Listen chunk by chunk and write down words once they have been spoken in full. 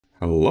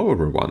Hello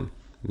everyone,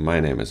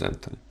 my name is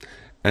Anton,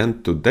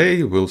 and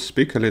today we'll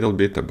speak a little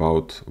bit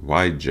about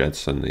why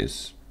Jetson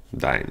is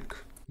dying.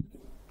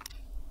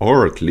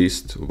 Or at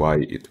least why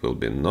it will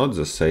be not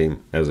the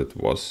same as it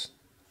was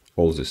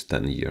all these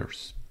 10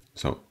 years.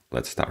 So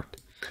let's start.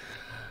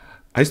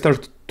 I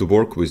started to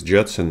work with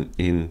Jetson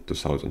in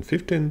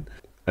 2015.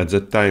 At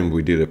that time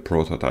we did a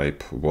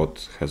prototype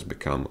what has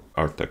become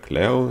Artec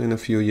Leo in a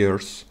few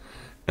years,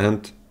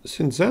 and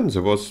since then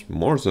there was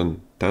more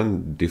than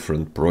 10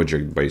 different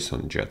projects based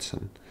on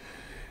Jetson.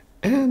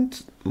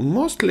 And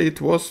mostly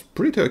it was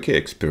pretty okay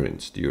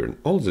experience during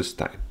all this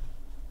time.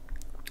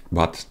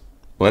 But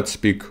let's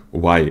speak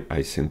why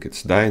I think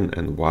it's dying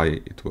and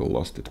why it will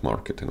lost its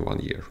market in 1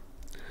 year.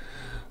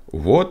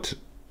 What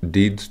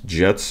did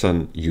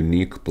Jetson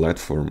unique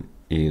platform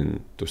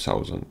in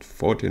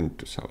 2014,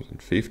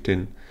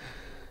 2015?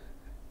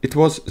 It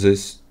was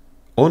this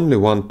only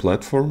one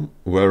platform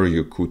where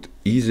you could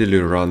easily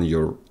run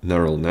your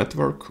neural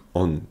network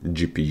on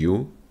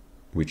GPU,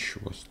 which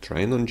was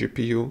trained on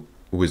GPU,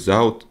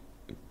 without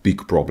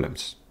big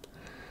problems.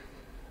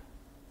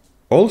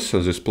 Also,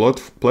 this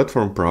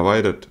platform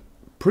provided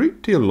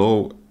pretty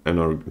low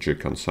energy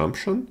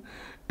consumption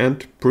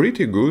and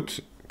pretty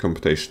good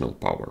computational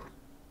power.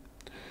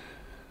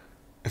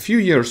 A few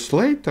years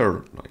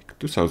later, like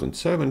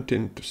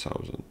 2017,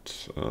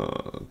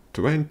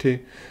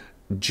 2020,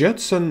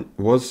 Jetson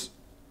was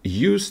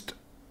used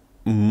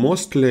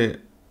mostly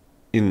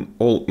in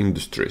all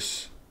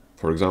industries.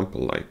 For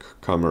example, like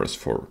cameras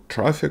for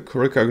traffic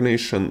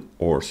recognition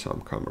or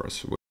some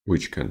cameras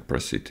which can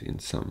proceed in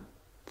some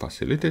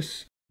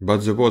facilities.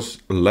 But there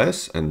was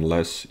less and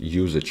less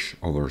usage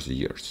over the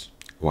years.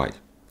 Why?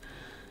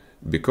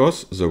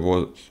 Because there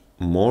was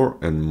more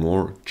and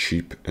more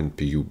cheap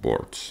NPU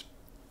boards.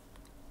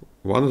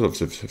 One of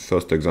the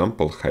first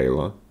example,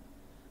 Halo,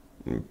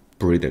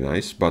 pretty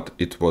nice, but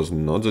it was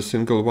not a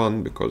single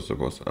one because there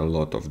was a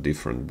lot of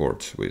different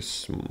boards with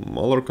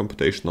smaller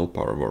computational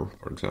power,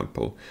 for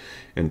example,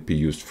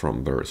 NPUs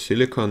from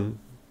Silicon,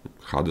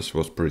 Hades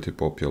was pretty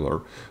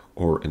popular,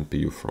 or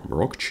NPU from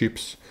Rock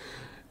chips,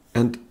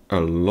 and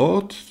a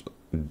lot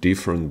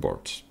different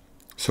boards.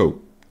 So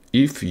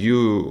if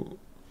you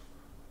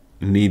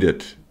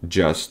needed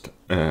just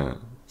a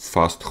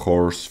fast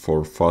horse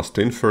for fast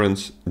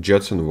inference,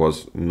 Jetson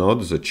was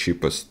not the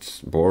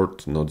cheapest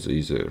board, not the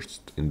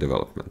easiest in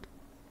development.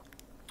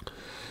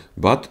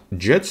 But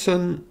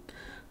Jetson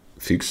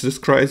fixed this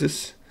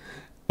crisis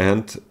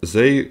and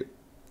they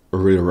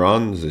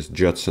rerun this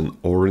Jetson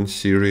Orange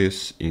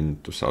series in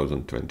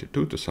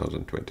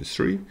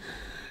 2022-2023,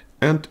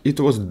 and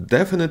it was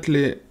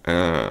definitely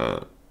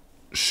a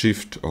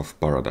shift of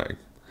paradigm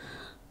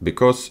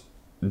because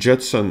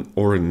Jetson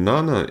Orange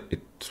Nano,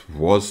 it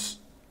was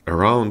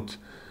around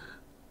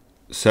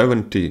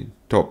 70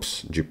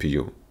 TOPS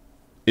GPU.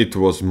 It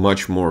was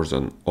much more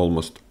than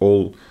almost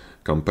all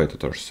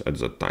competitors at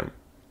that time.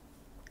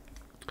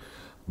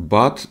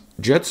 But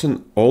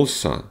Jetson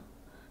also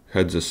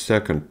had the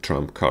second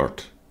trump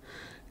card.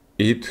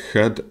 It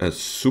had a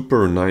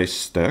super nice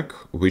stack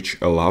which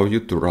allow you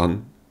to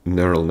run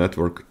neural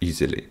network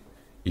easily,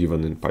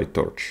 even in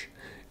PyTorch.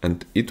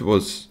 And it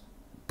was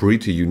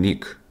pretty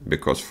unique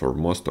because for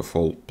most of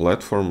all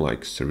platform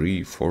like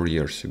 3-4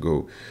 years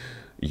ago,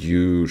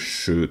 you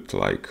should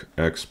like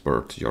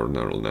export your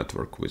neural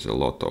network with a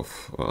lot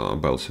of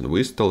bells and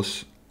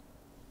whistles,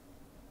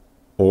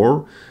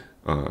 or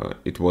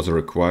it was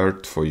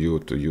required for you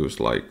to use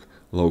like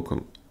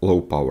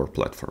low power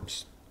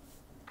platforms.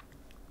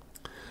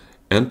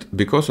 And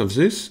because of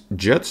this,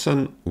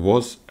 Jetson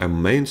was a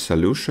main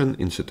solution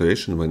in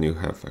situation when you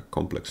have a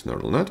complex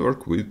neural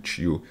network which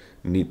you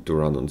need to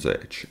run on the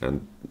edge.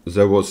 And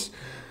there was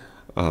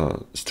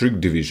a strict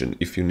division.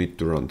 If you need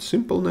to run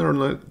simple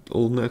neural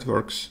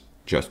networks,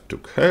 just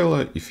took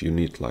Halo. If you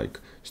need like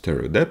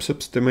stereo depth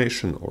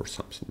estimation or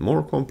something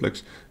more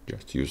complex,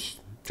 just use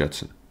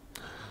Jetson.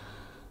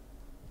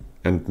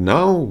 And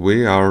now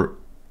we are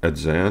at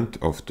the end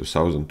of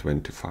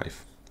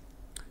 2025.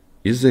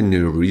 Is there any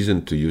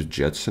reason to use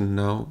Jetson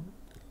now?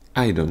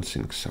 I don't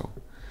think so.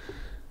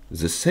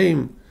 The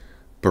same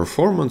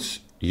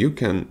performance you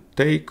can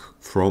take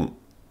from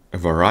a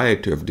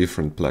variety of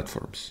different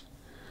platforms.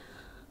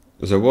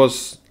 There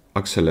was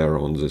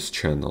Axelera on this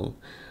channel.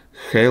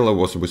 Halo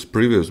was with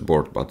previous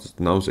board, but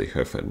now they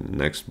have a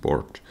next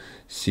board,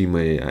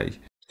 Sima AI,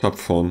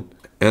 Saphon.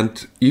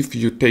 And if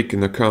you take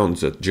in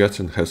account that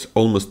Jetson has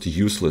almost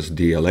useless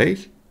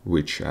DLA,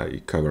 which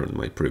I covered in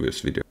my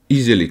previous video,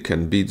 easily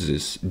can beat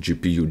this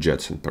GPU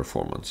Jetson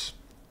performance.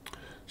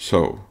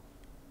 So,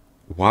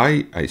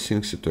 why I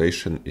think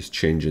situation is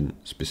changing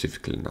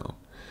specifically now?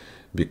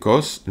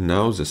 Because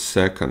now the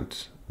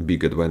second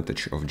big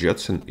advantage of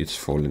Jetson is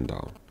falling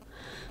down.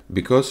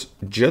 Because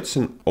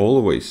Jetson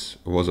always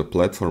was a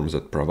platform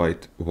that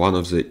provided one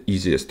of the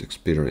easiest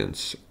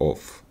experience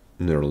of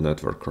neural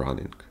network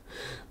running.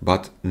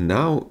 But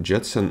now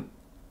Jetson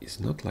is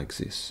not like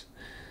this.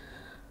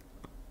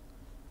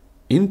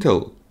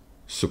 Intel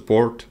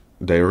support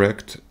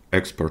direct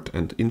export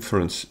and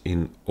inference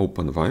in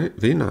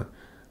OpenVINA,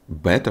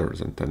 better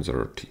than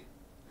TensorRT.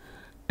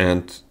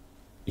 And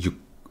you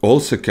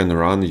also can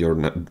run your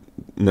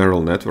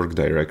neural network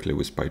directly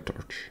with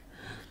PyTorch.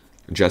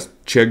 Just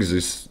check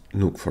this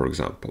NUC, for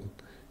example.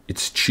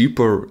 It's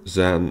cheaper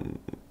than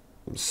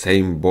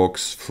same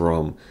box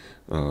from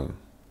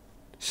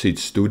Seed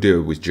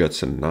Studio with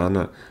Jetson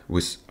Nano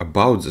with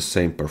about the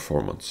same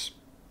performance.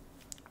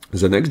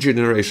 The next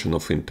generation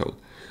of Intel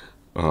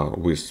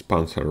with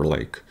Panther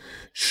Lake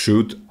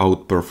should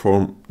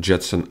outperform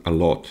Jetson a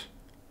lot.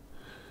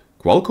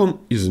 Qualcomm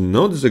is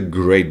not the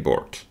great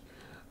board,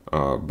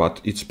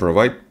 but it's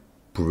provide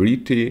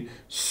pretty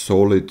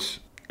solid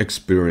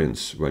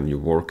experience when you're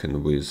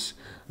working with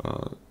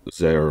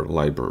their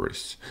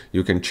libraries.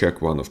 You can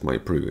check one of my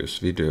previous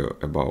video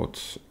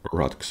about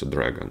Ratxa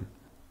Dragon.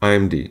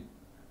 AMD.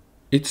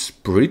 It's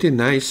pretty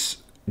nice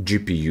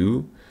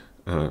GPU,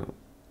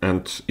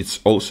 and it's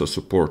also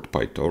support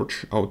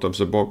PyTorch out of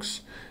the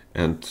box.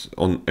 And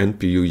on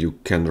NPU you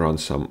can run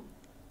some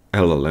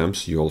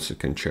LLMs. You also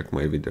can check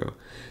my video.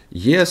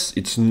 Yes,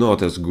 it's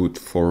not as good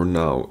for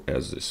now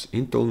as this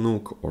Intel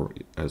NUC or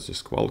as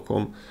this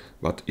Qualcomm,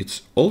 but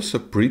it's also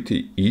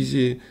pretty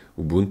easy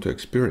Ubuntu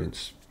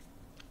experience.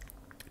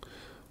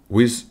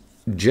 With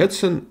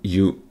Jetson,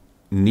 you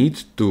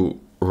need to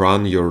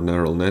run your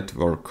neural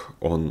network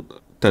on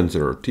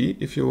TensorRT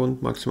if you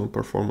want maximum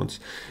performance,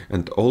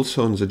 and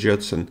also on the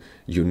Jetson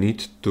you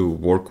need to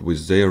work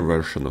with their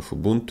version of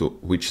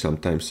Ubuntu, which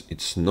sometimes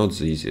it's not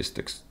the easiest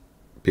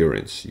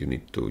experience. You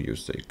need to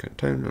use their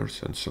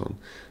containers and so on.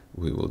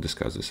 We will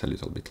discuss this a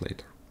little bit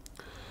later.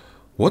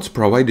 What's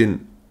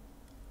providing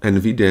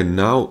Nvidia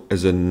now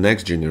as a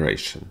next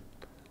generation?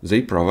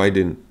 They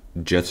providing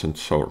Jetson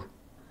Thor.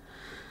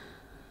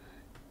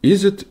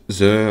 Is it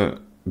the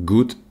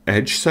good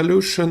edge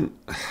solution?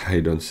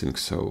 I don't think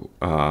so.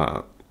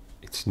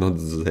 It's not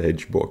the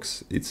edge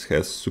box. It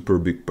has super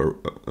big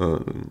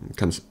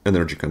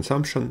energy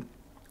consumption.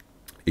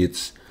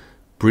 It's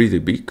pretty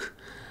big.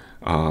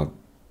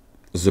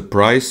 The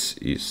price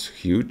is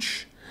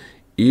huge.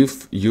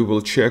 If you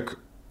will check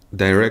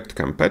direct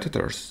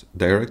competitors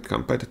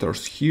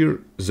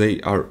here,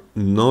 they are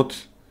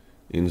not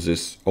in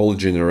this old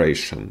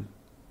generation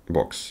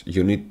box.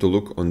 You need to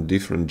look on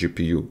different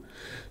GPU.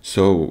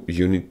 So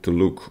you need to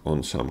look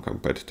on some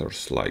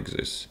competitors like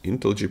this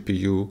Intel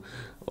GPU,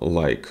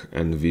 like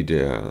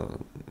Nvidia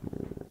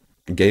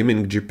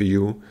gaming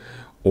GPU,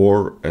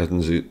 or at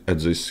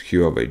this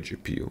Huawei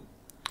GPU.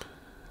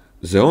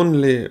 The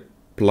only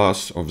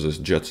plus of this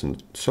Jetson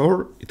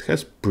Thor, it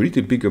has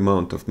pretty big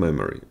amount of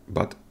memory,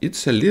 but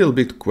it's a little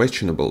bit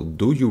questionable.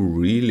 Do you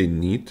really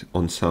need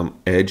on some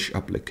edge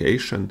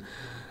application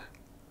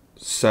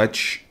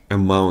such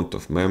amount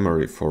of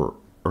memory for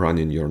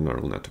running your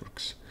neural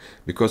networks?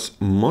 Because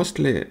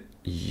mostly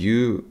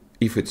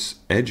if it's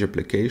edge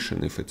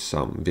application, if it's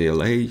some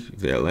VLA,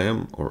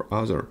 VLM or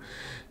other,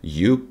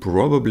 you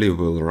probably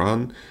will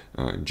run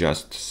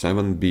just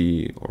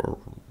 7B or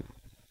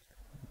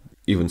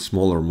even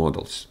smaller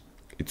models.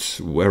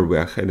 It's where we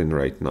are heading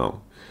right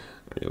now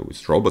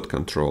with robot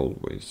control,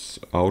 with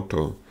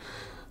auto.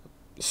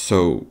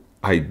 So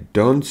I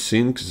don't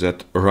think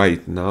that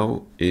right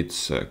now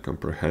it's a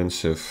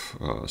comprehensive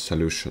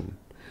solution.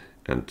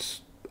 And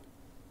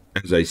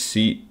as I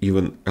see,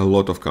 even a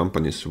lot of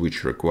companies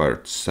which require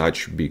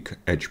such big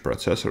edge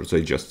processors,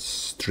 they just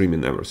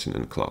streaming everything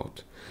in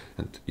cloud.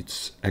 And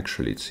it's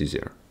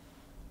easier.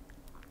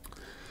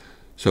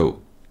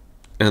 So,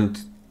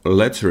 and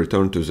let's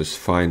return to this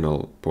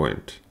final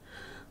point.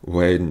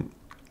 When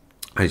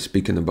I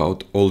speaking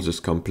about all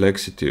this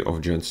complexity of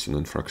Jetson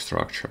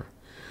infrastructure.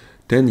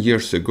 10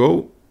 years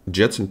ago,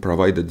 Jetson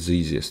provided the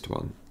easiest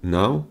one.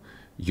 Now,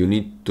 you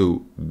need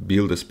to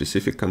build a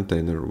specific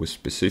container with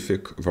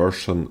specific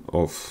version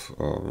of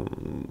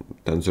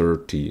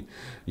TensorRT.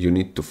 You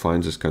need to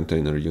find this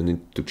container. You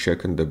need to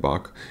check and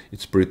debug.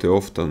 It's pretty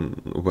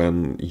often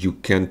when you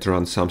can't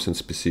run something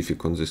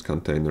specific on this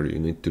container, you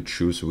need to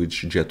choose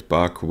which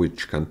jetpack,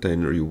 which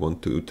container you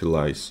want to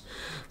utilize.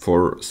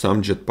 For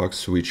some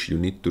jetpacks which you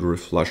need to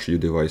reflash your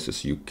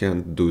devices, you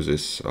can't do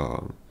this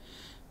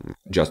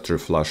just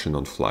reflashing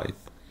on flight.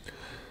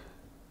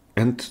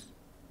 And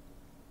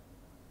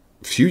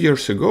few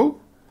years ago,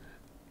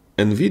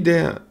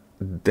 Nvidia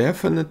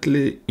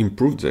definitely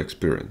improved the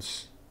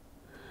experience.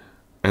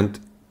 And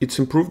it's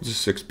improved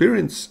this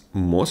experience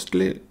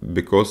mostly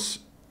because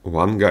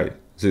one guy,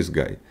 this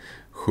guy,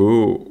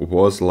 who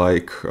was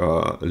like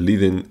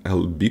leading a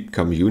big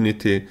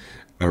community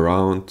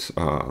around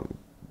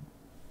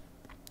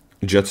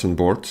Jetson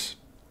boards,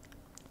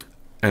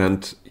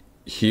 and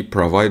he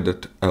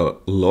provided a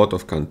lot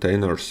of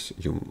containers.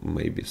 You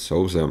maybe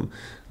saw them,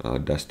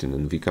 Dustin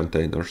and V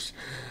containers.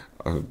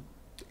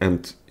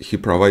 And he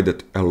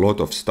provided a lot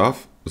of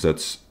stuff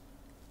that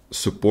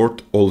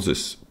support all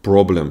these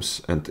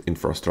problems and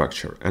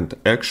infrastructure. And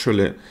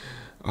actually,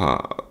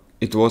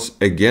 it was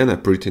again a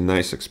pretty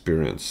nice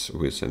experience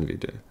with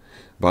Nvidia.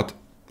 But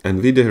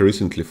Nvidia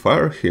recently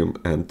fired him,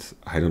 and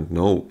I don't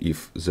know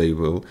if they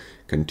will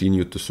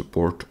continue to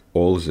support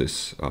all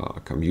this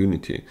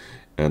community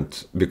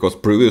And because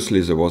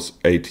previously there was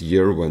 8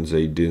 years when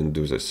they didn't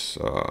do this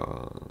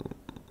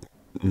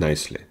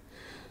nicely.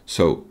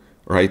 So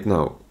right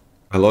now,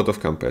 a lot of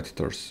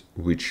competitors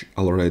which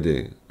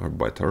already are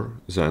better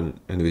than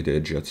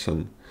Nvidia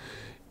Jetson.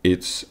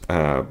 It's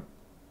a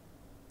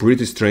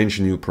pretty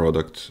strange new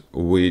product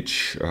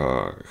which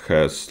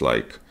has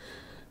like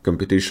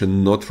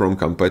competition not from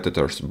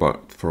competitors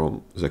but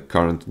from the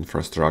current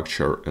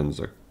infrastructure and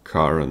the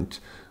current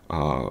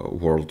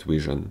world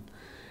vision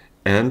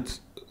and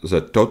the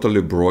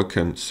totally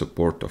broken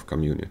support of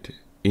community.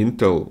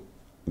 Intel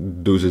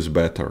do this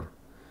better.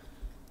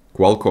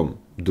 Qualcomm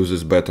do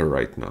this better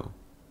right now.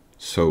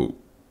 So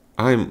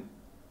I'm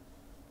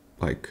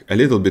like a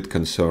little bit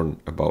concerned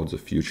about the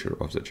future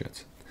of the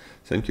Jetson.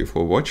 Thank you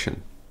for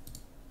watching.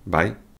 Bye.